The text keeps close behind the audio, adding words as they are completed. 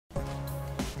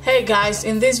Hey guys,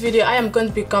 in this video I am going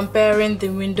to be comparing the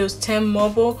Windows 10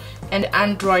 Mobile and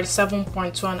Android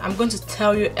 7.1. I'm going to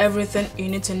tell you everything you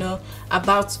need to know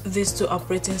about these two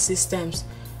operating systems,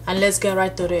 and let's get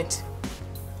right to it.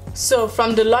 So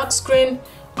from the lock screen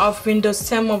of Windows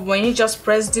 10 Mobile, when you just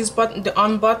press this button, the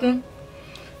on button,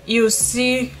 you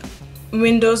see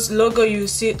Windows logo, you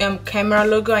see camera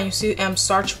logo, and you see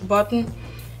search button,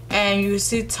 and you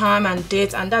see time and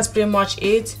date, and that's pretty much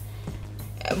it.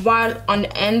 While on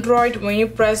Android, when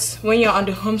you're on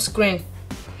the home screen,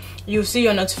 you see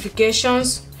your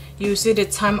notifications, you see the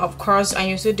time of course, and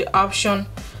you see the option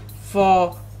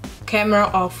for camera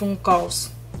or phone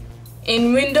calls.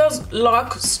 In Windows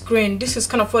lock screen, this is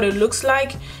kind of what it looks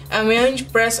like, and when you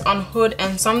press on hold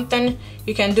and something,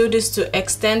 you can do this to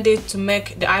extend it to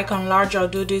make the icon larger, or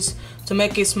do this to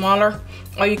make it smaller,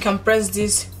 or you can press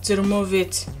this to remove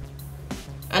it.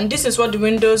 And this is what the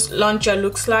Windows launcher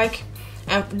looks like.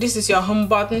 And this is your home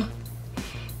button,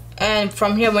 and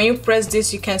from here when you press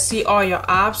this you can see all your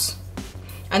apps,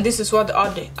 and this is what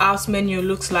all the apps menu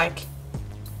looks like,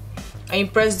 and you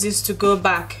press this to go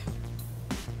back.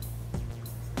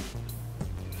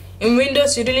 In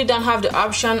Windows you really don't have the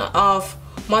option of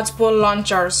multiple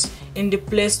launchers in the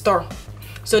Play Store,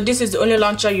 so this is the only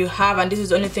launcher you have, and this is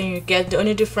the only thing you get. The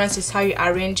only difference is how you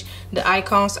arrange the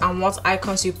icons and what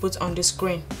icons you put on the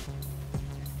screen.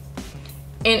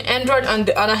 In Android, on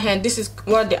the other hand, this is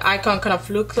what the icon kind of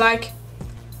looks like,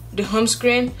 the home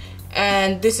screen,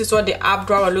 and this is what the app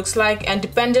drawer looks like, and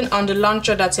depending on the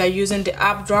launcher that you are using, the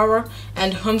app drawer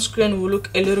and the home screen will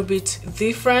look a little bit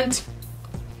different.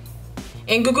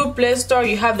 In Google Play Store,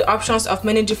 you have the options of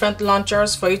many different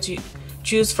launchers for you to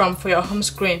choose from for your home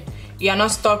screen. You are not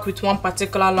stuck with one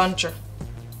particular launcher.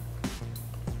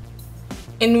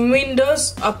 In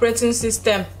Windows operating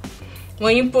system,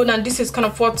 when you put down, this is kind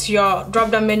of what your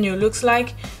drop-down menu looks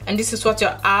like, and this is what your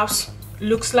apps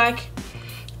looks like.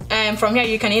 And from here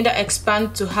you can either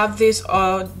expand to have this,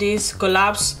 or this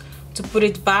collapse to put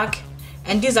it back,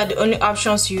 and these are the only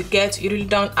options you get. You really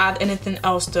don't add anything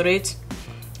else to it,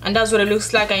 and that's what it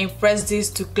looks like. And you press this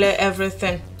to clear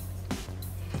everything,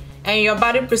 and your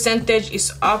battery percentage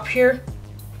is up here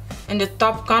in the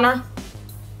top corner,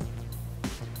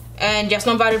 and there's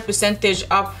no battery percentage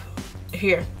up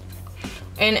here.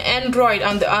 In Android,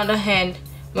 on the other hand,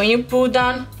 when you pull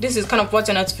down, this is kind of what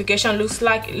your notification looks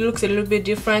like. It looks a little bit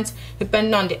different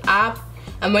depending on the app,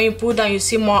 and when you pull down you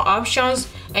see more options,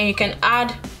 and you can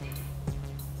add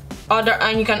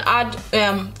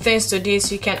things to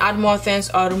this. You can add more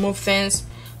things or remove things,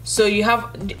 so you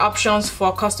have the options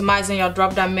for customizing your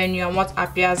drop down menu and what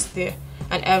appears there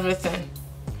and everything.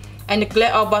 And the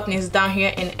clear all button is down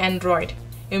here in Android,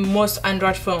 in most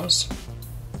Android phones.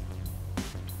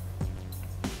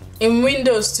 In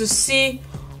Windows, to see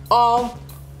all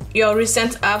your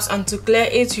recent apps and to clear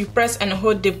it, you press and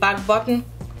hold the back button,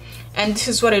 and this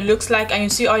is what it looks like, and you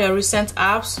see all your recent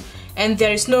apps, and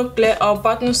there is no clear all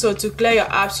button. So to clear your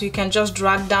apps you can just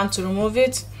drag down to remove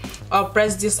it, or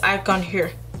press this icon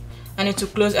here and it will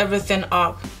close everything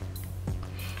up.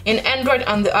 In Android,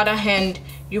 on the other hand,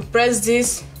 you press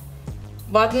this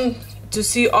button to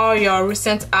see all your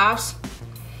recent apps,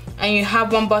 and you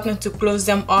have one button to close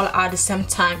them all at the same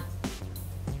time.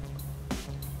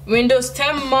 Windows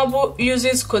 10 Mobile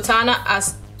uses Cortana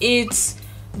as its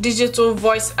digital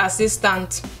voice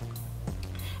assistant,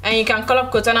 and you can call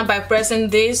up Cortana by pressing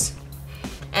this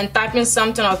and typing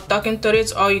something or talking to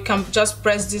it, or you can just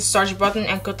press this search button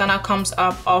and Cortana comes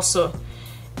up also.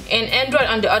 In Android,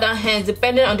 on the other hand,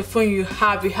 depending on the phone you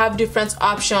have different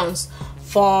options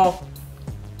for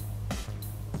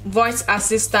voice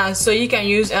assistant. So you can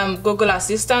use Google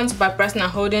Assistant by pressing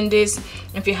and holding this.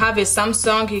 If you have a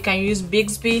Samsung, you can use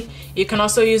Bixby. You can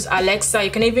also use Alexa.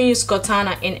 You can even use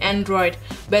Cortana in Android,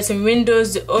 but in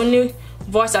Windows the only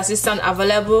voice assistant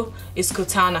available is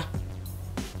Cortana.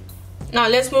 Now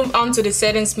let's move on to the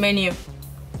settings menu.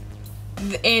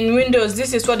 In Windows,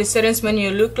 this is what the settings menu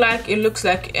look like. It looks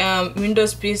like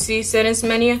Windows PC settings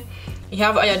menu. You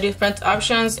have all your different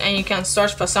options, and you can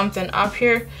search for something up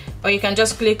here, or you can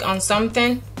just click on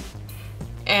something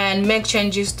and make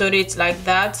changes to it like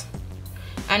that.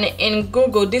 And in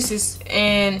Google,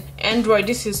 in Android,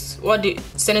 this is what the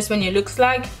settings menu looks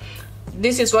like.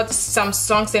 This is what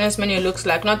Samsung settings menu looks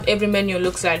like. Not every menu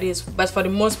looks like this, but for the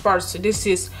most part, so this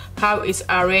is how it's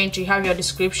arranged. You have your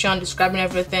description describing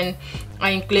everything,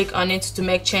 and you click on it to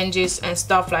make changes and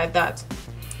stuff like that.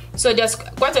 So there's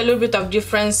quite a little bit of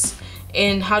difference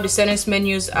in how the settings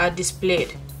menus are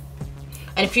displayed.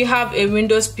 And if you have a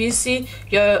Windows PC,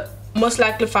 you're most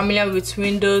likely familiar with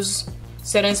Windows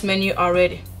settings menu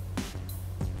already.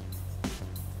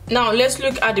 Now let's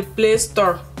look at the Play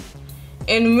Store.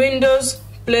 in Windows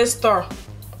Play Store.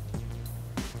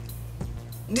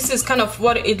 This is kind of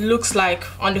what it looks like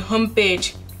on the home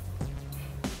page.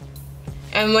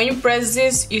 And when you press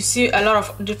this, you see a lot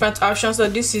of different options. So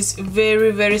this is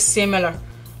very similar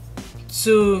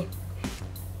to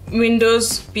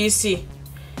Windows PC.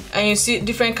 And you see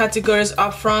different categories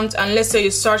up front. And let's say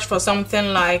you search for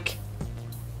something like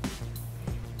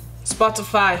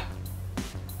Spotify.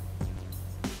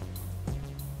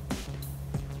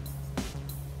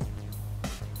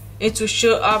 It will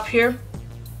show up here.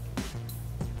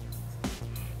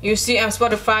 You see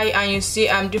Spotify, and you see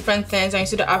different things, and you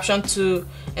see the option to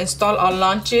install or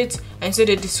launch it, and you see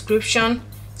the description,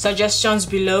 suggestions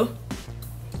below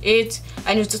it,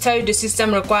 and it will tell you the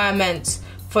system requirements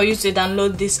for you to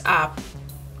download this app.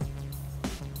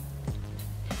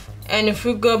 And if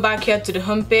we go back here to the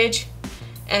home page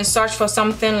and search for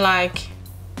something like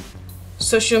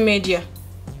social media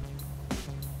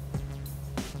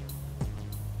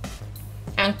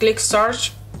and click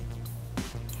search,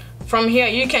 from here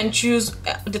you can choose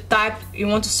the type you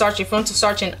want to search. If you want to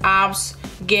search in apps,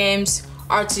 games,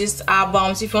 artists,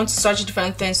 albums, if you want to search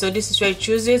different things, so this is where you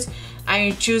choose it, and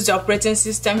you choose the operating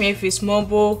system here, if it's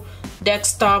mobile,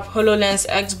 desktop, HoloLens,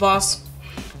 Xbox.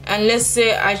 And let's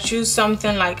say I choose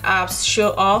something like apps,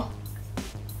 show all.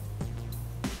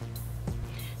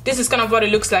 This is kind of what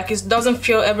it looks like. It doesn't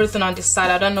show everything on the side,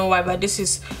 I don't know why, but this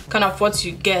is kind of what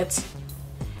you get.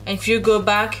 And if you go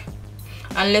back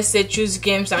and let's say choose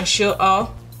games and show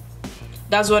all,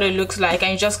 that's what it looks like,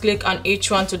 and you just click on each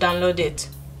one to download it.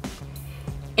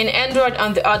 In Android,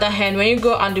 on the other hand, when you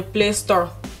go on the Play Store,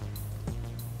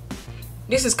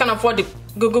 this is kind of what the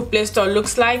Google Play Store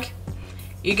looks like.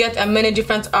 You get many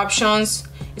different options.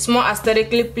 It's more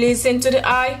aesthetically pleasing to the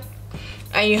eye,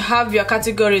 and you have your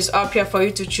categories up here for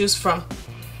you to choose from.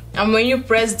 And when you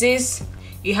press this,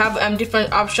 you have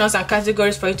different options and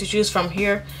categories for you to choose from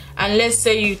here. And let's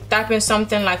say you type in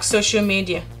something like social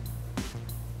media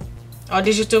or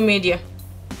digital media.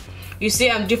 You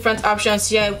see different options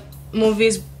here,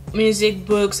 movies, music,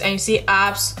 books, and you see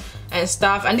apps and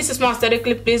stuff. And this is more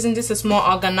aesthetically pleasing. This is more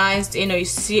organized. You know, you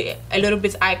see a little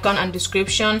bit icon and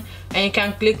description, and you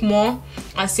can click more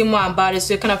and see more about it,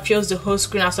 so it kind of fills the whole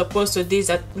screen, as opposed to this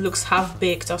that looks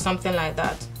half-baked or something like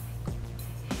that.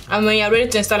 And when you're ready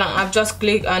to install an app, just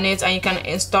click on it and you can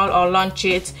install or launch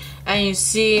it. And you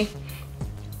see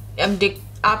the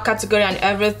app category and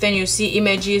everything. You see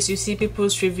images, you see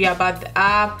people's review about the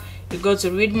app. You go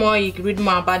to read more, you can read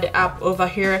more about the app over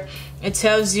here. It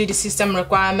tells you the system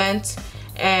requirements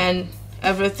and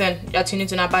everything that you need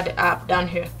to know about the app down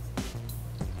here.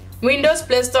 Windows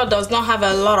Play Store does not have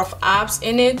a lot of apps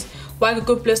in it, while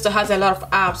Google Play Store has a lot of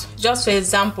apps. Just for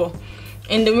example,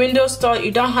 in the Windows Store,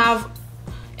 you don't have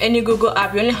any Google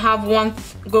app, you only have one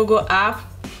Google app.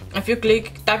 If you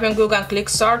type in Google and click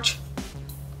search,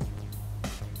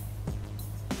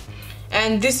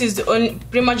 and this is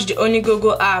pretty much the only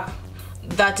Google app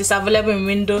that is available in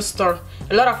Windows Store.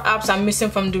 A lot of apps are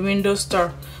missing from the Windows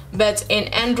Store, but in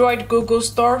Android Google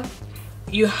Store,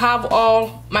 you have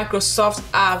all Microsoft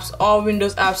apps, all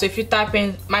Windows apps. So if you type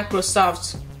in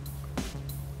Microsoft,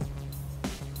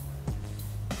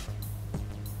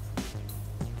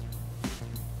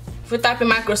 if you type in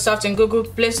Microsoft in Google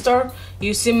Play Store,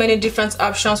 you see many different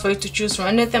options for you to choose from.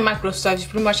 Anything Microsoft, you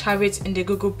pretty much have it in the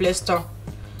Google Play Store.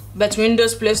 But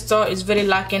Windows Play Store is very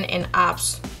lacking in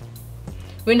apps.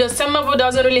 Windows 10 Mobile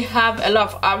doesn't really have a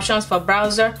lot of options for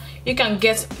browser. You can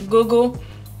get Google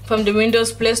from the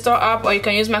Windows Play Store app, or you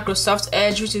can use Microsoft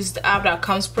Edge, which is the app that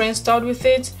comes pre-installed with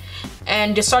it.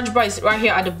 And the search bar is right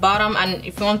here at the bottom, and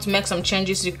if you want to make some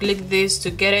changes, you click this to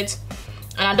get it.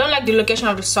 And I don't like the location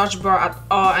of the search bar at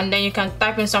all. And then you can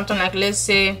type in something like, let's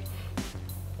say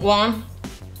 1,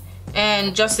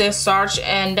 and just say search,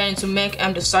 and then to make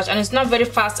the search. And it's not very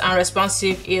fast and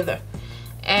responsive either.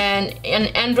 And in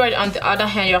Android, on the other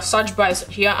hand, your search bar is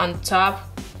here on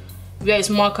top, where it's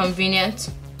more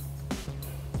convenient.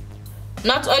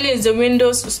 Not only is the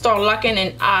Windows Store lacking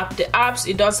in app, the apps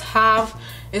it does have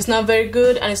is not very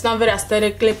good, and it's not very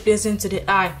aesthetically pleasing to the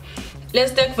eye.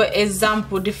 Let's take for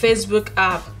example the Facebook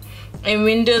app in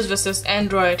Windows versus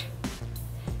Android.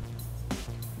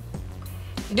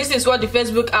 This is what the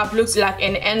Facebook app looks like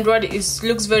in Android. It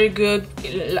looks very good.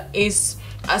 It's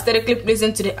aesthetically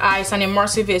pleasing to the eye. It's an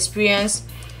immersive experience,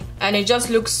 and it just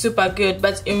looks super good.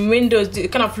 But in Windows,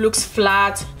 it kind of looks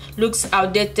flat, looks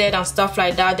outdated and stuff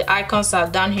like that. The icons are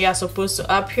down here as opposed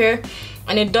to up here,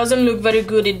 and it doesn't look very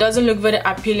good. It doesn't look very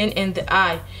appealing in the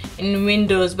eye in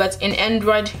Windows, but in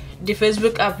Android, the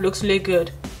Facebook app looks really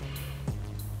good.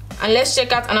 And let's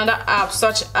check out another app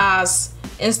such as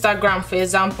Instagram, for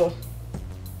example.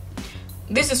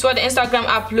 This is what the Instagram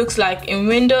app looks like in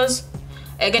Windows.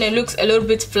 Again, it looks a little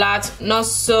bit flat, not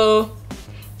so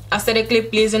aesthetically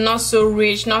pleasing, not so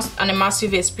rich, not an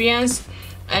immersive experience.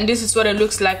 And this is what it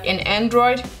looks like in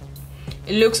Android.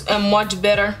 It looks much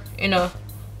better, you know.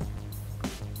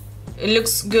 It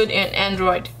looks good in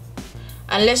Android.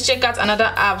 And let's check out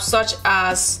another app such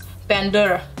as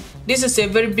Pandora. This is a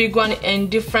very big one in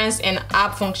difference in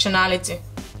app functionality.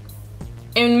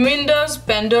 In Windows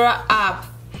Pandora app,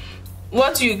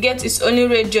 what you get is only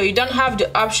radio. You don't have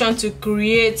the option to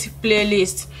create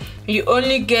playlists. You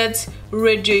only get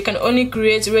radio. You can only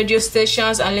create radio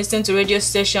stations and listen to radio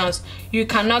stations. You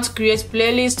cannot create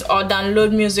playlists or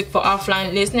download music for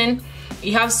offline listening.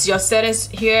 You have your settings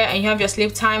here and you have your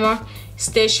sleep timer,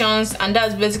 stations, and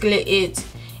that's basically it.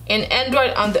 In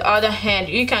Android, on the other hand,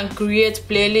 you can create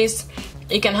playlists.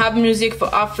 You can have music for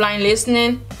offline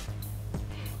listening.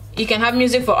 You can have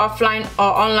music for offline or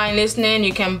online listening.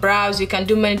 You can browse. You can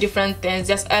do many different things.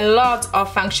 There's a lot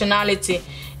of functionality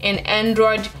in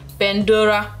Android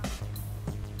Pandora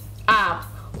app,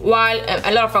 while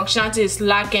a lot of functionality is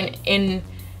lacking in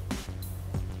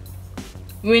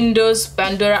Windows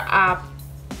Pandora app.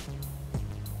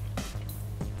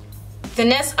 The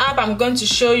next app I'm going to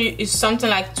show you is something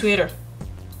like Twitter.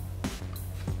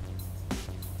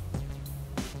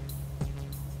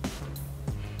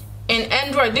 In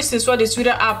Android, this is what the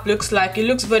Twitter app looks like. It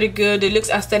looks very good. It looks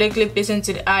aesthetically pleasing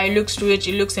to the eye. It looks rich.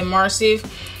 It looks immersive.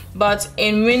 But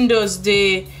in Windows,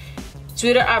 the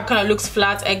Twitter app kind of looks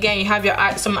flat. Again, you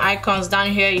have some icons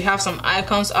down here. You have some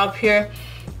icons up here,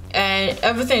 and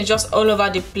everything is just all over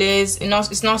the place.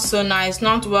 It's not so nice.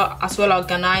 Not as well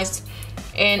organized.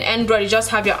 In Android, you just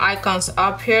have your icons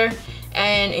up here,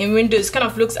 and in Windows, it kind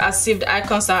of looks as if the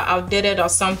icons are outdated or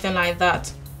something like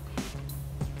that.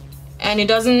 And it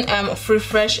doesn't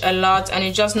refresh a lot, and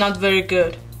it's just not very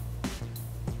good.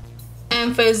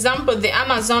 And for example, the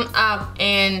Amazon app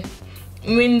in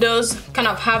Windows kind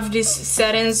of have this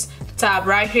settings tab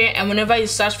right here, and whenever you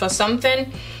search for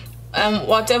something,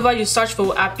 whatever you search for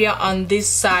will appear on this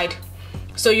side.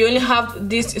 So you only have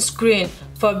this screen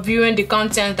for viewing the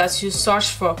content that you search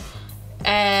for,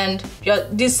 and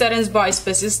this settings bar is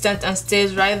persistent and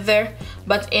stays right there.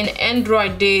 But in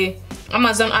Android, the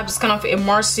Amazon app is kind of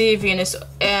immersive in its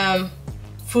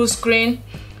full screen,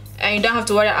 and you don't have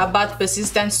to worry about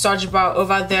persistent search bar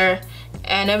over there,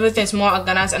 and everything's more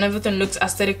organized and everything looks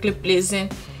aesthetically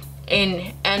pleasing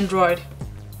in Android.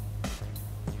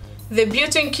 The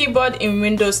built-in keyboard in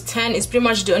Windows 10 is pretty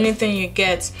much the only thing you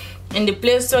get. In the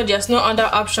Play Store, there's no other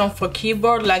option for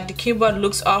keyboard. Like, the keyboard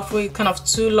looks awful, kind of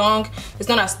too long. It's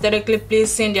not aesthetically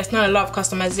pleasing. There's not a lot of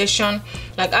customization.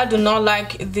 Like, I do not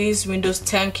like this Windows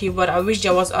 10 keyboard. I wish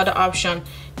there was other option.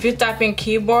 If you type in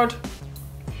keyboard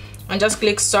and just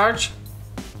click search,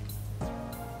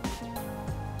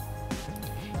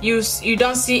 you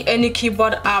don't see any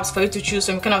keyboard apps for you to choose.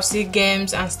 So you kind of see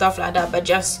games and stuff like that, but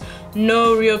just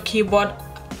no real keyboard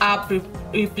app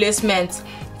replacement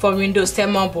for Windows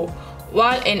 10 Mobile.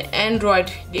 While in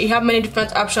Android, you have many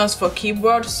different options for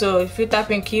keyboard. So if you type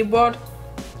in keyboard,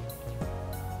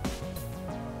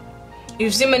 you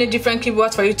see many different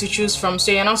keyboards for you to choose from,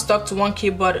 so you're not stuck to one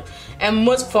keyboard. And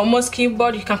for most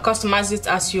keyboard, you can customize it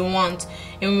as you want.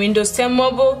 In Windows 10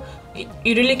 Mobile,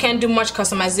 you really can't do much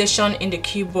customization in the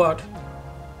keyboard.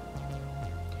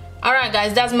 Alright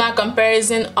guys, that's my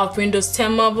comparison of Windows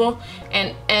 10 Mobile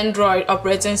and Android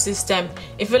operating system.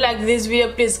 If you like this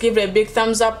video, please give it a big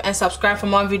thumbs up and subscribe for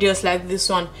more videos like this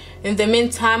one. In the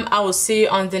meantime, I will see you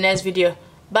on the next video.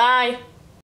 Bye!